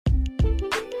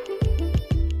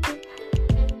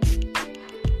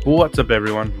What's up,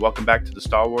 everyone? Welcome back to the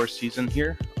Star Wars season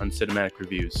here on Cinematic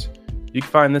Reviews. You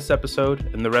can find this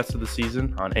episode and the rest of the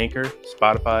season on Anchor,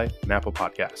 Spotify, and Apple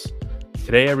Podcasts.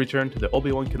 Today I return to the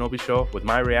Obi-Wan Kenobi show with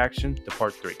my reaction to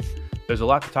Part 3. There's a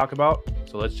lot to talk about,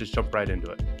 so let's just jump right into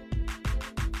it.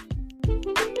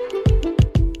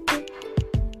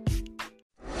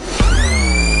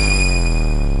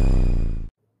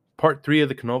 Part 3 of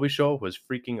the Kenobi show was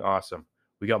freaking awesome.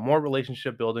 We got more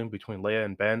relationship building between Leia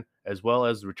and Ben, as well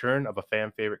as the return of a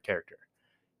fan favorite character.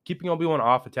 Keeping Obi-Wan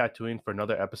off of Tatooine for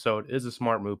another episode is a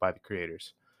smart move by the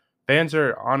creators. Fans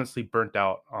are honestly burnt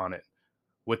out on it,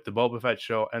 with the Boba Fett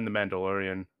show and the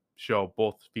Mandalorian show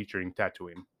both featuring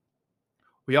Tatooine.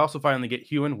 We also finally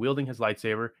get Ewan wielding his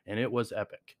lightsaber, and it was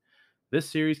epic. This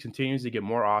series continues to get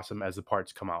more awesome as the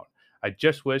parts come out. I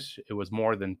just wish it was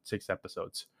more than 6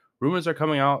 episodes. Rumors are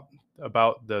coming out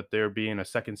about there being a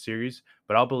second series,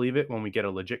 but I'll believe it when we get a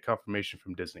legit confirmation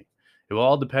from Disney. It will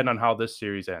all depend on how this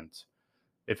series ends.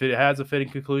 If it has a fitting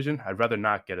conclusion, I'd rather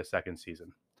not get a second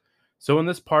season. So in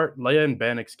this part, Leia and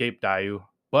Ben escape Daiyu,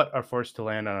 but are forced to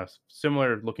land on a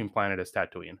similar looking planet as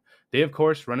Tatooine. They of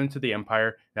course run into the Empire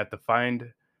and have to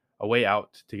find a way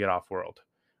out to get off-world.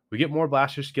 We get more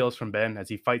blaster skills from Ben as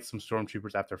he fights some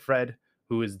stormtroopers after Fred,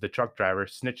 who is the truck driver,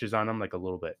 snitches on him like a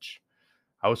little bitch.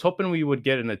 I was hoping we would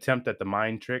get an attempt at the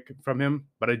mind trick from him,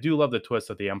 but I do love the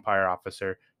twist of the Empire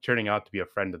officer turning out to be a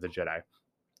friend of the Jedi.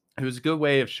 It was a good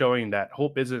way of showing that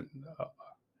hope isn't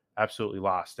absolutely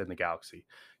lost in the galaxy.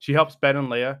 She helps Ben and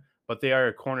Leia, but they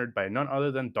are cornered by none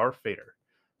other than Darth Vader.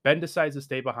 Ben decides to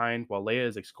stay behind while Leia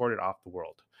is escorted off the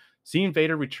world. Seeing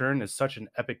Vader return is such an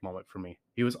epic moment for me.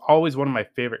 He was always one of my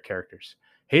favorite characters.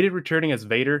 Hated returning as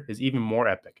Vader is even more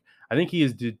epic. I think he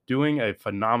is doing a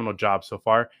phenomenal job so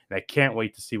far, and I can't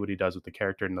wait to see what he does with the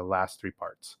character in the last 3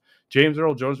 parts. James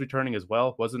Earl Jones returning as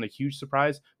well wasn't a huge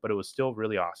surprise, but it was still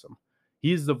really awesome.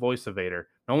 He's the voice of Vader.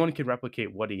 No one can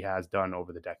replicate what he has done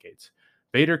over the decades.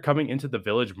 Vader coming into the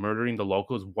village murdering the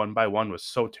locals one by one was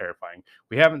so terrifying.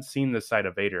 We haven't seen this side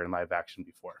of Vader in live action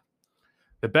before.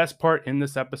 The best part in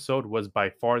this episode was by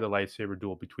far the lightsaber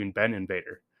duel between Ben and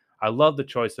Vader. I love the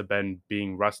choice of Ben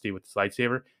being rusty with his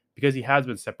lightsaber because he has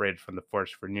been separated from the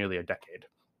Force for nearly a decade.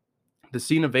 The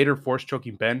scene of Vader force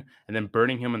choking Ben and then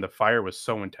burning him in the fire was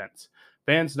so intense.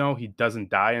 Fans know he doesn't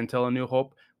die until A New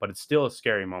Hope, but it's still a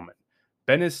scary moment.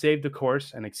 Ben is saved, of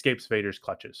course, and escapes Vader's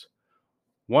clutches.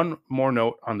 One more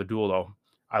note on the duel, though.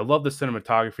 I love the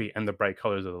cinematography and the bright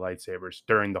colors of the lightsabers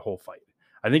during the whole fight.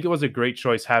 I think it was a great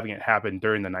choice having it happen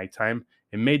during the nighttime.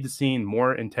 It made the scene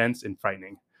more intense and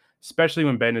frightening, especially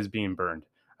when Ben is being burned.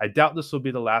 I doubt this will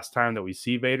be the last time that we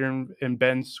see Vader and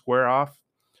Ben square off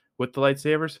with the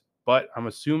lightsabers, but I'm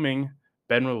assuming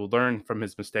Ben will learn from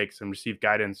his mistakes and receive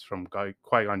guidance from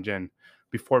Qui-Gon Jinn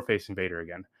before facing Vader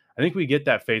again. I think we get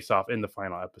that face-off in the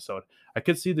final episode. I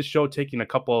could see the show taking a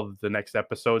couple of the next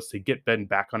episodes to get Ben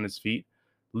back on his feet,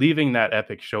 leaving that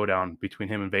epic showdown between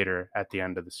him and Vader at the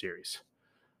end of the series.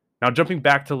 Now, jumping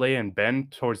back to Leia and Ben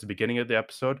towards the beginning of the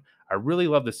episode, I really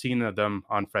love the scene of them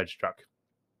on Fred's truck.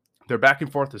 Their back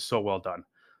and forth is so well done.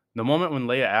 The moment when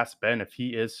Leia asks Ben if he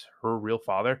is her real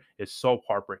father is so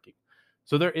heartbreaking.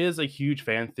 So there is a huge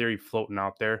fan theory floating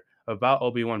out there about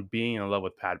Obi-Wan being in love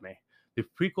with Padme. The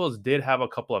prequels did have a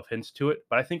couple of hints to it,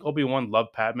 but I think Obi-Wan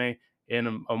loved Padme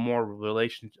in a more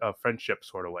friendship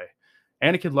sort of way.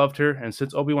 Anakin loved her, and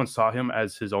since Obi-Wan saw him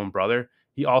as his own brother,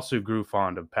 he also grew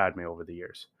fond of Padme over the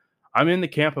years. I'm in the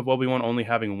camp of Obi-Wan only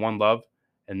having one love,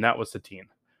 and that was Satine.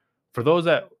 For those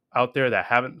out there that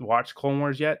haven't watched Clone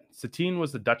Wars yet, Satine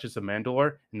was the Duchess of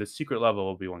Mandalore and the secret love of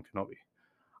Obi-Wan Kenobi.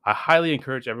 I highly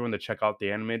encourage everyone to check out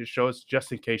the animated shows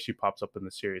just in case she pops up in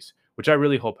the series, which I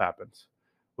really hope happens.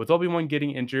 With Obi-Wan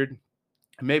getting injured,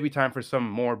 it may be time for some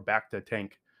more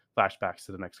back-to-tank flashbacks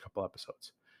to the next couple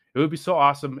episodes. It would be so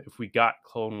awesome if we got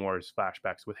Clone Wars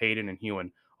flashbacks with Hayden and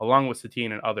Ewan, along with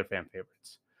Satine and other fan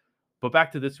favorites. But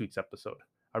back to this week's episode.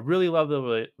 I really love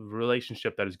the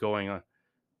relationship that is going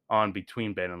on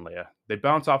between Ben and Leia. They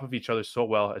bounce off of each other so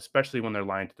well, especially when they're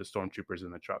lying to the stormtroopers in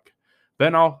the truck.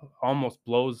 Ben almost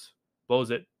blows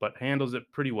it, but handles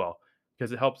it pretty well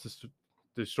because it helps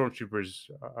the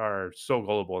stormtroopers are so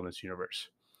gullible in this universe.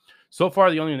 So far,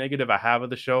 the only negative I have of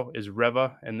the show is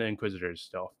Reva and the Inquisitors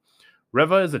still.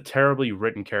 Reva is a terribly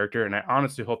written character, and I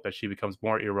honestly hope that she becomes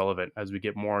more irrelevant as we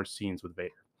get more scenes with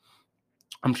Vader.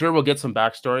 I'm sure we'll get some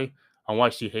backstory on why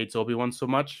she hates Obi-Wan so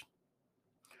much,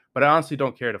 but I honestly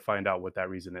don't care to find out what that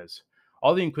reason is.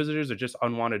 All the Inquisitors are just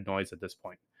unwanted noise at this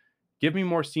point. Give me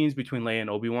more scenes between Leia and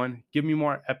Obi-Wan. Give me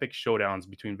more epic showdowns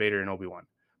between Vader and Obi-Wan.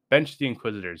 Bench the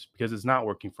Inquisitors, because it's not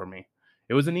working for me.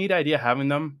 It was a neat idea having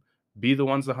them be the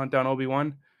ones to hunt down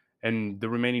Obi-Wan, and the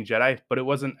remaining Jedi, but it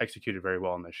wasn't executed very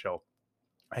well in this show.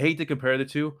 I hate to compare the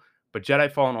two, but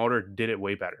Jedi Fallen Order did it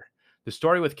way better. The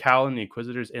story with Cal and the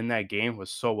Inquisitors in that game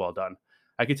was so well done.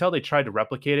 I could tell they tried to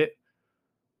replicate it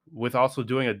with also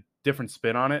doing a different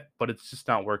spin on it, but it's just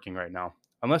not working right now.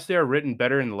 Unless they are written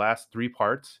better in the last 3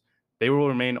 parts, they will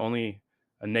remain only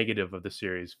a negative of the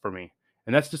series for me.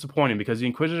 And that's disappointing because the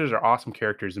Inquisitors are awesome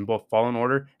characters in both Fallen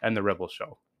Order and the Rebels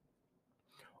show.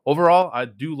 Overall, I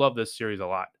do love this series a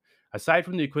lot. Aside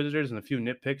from the Inquisitors and a few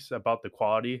nitpicks about the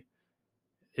quality,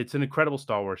 it's an incredible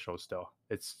Star Wars show still.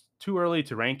 It's too early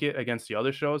to rank it against the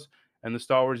other shows and the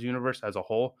Star Wars universe as a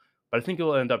whole, but I think it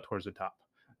will end up towards the top.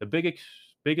 The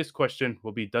biggest question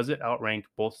will be, does it outrank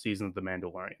both seasons of The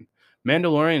Mandalorian?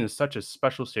 Mandalorian is such a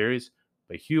special series,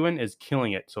 but Ewan is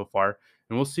killing it so far,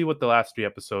 and we'll see what the last 3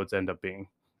 episodes end up being.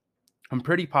 I'm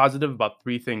pretty positive about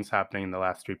 3 things happening in the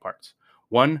last 3 parts.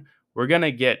 1, we're going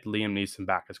to get Liam Neeson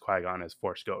back as Qui-Gon as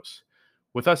Force Ghost.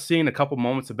 With us seeing a couple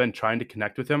moments of Ben trying to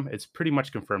connect with him, it's pretty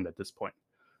much confirmed at this point.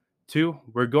 2,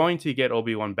 we're going to get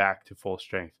Obi-Wan back to full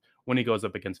strength when he goes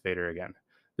up against Vader again.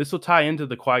 This will tie into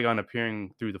the Qui-Gon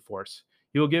appearing through the Force.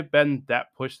 He will give Ben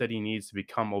that push that he needs to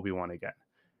become Obi-Wan again.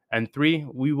 And 3,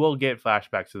 we will get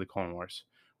flashbacks to the Clone Wars.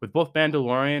 With both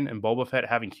Mandalorian and Boba Fett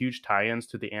having huge tie-ins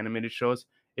to the animated shows,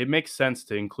 it makes sense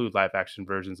to include live-action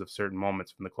versions of certain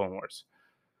moments from the Clone Wars.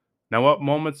 Now, what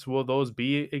moments will those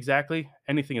be exactly?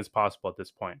 Anything is possible at this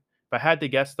point. If I had to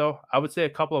guess, though, I would say a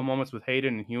couple of moments with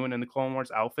Hayden and Ewan in the Clone Wars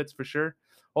outfits for sure.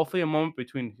 Hopefully a moment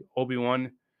between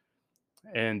Obi-Wan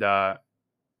and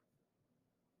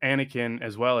Anakin,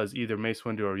 as well as either Mace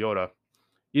Windu or Yoda.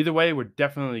 Either way, we're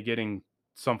definitely getting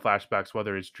some flashbacks,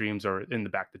 whether it's dreams or in the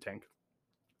Back to Tank.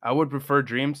 I would prefer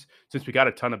dreams since we got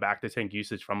a ton of Back to Tank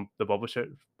usage from the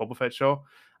Boba Fett show.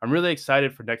 I'm really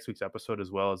excited for next week's episode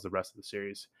as well as the rest of the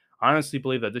series. I honestly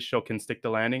believe that this show can stick the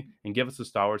landing and give us a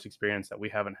Star Wars experience that we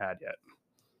haven't had yet.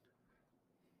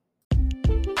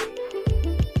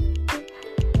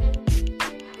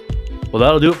 Well,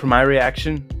 that'll do it for my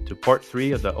reaction to Part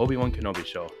 3 of the Obi-Wan Kenobi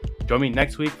show. Join me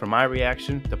next week for my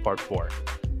reaction to Part 4.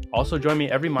 Also join me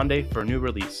every Monday for a new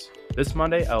release. This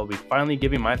Monday, I will be finally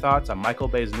giving my thoughts on Michael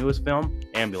Bay's newest film,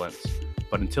 Ambulance.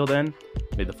 But until then,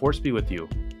 may the Force be with you,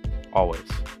 always.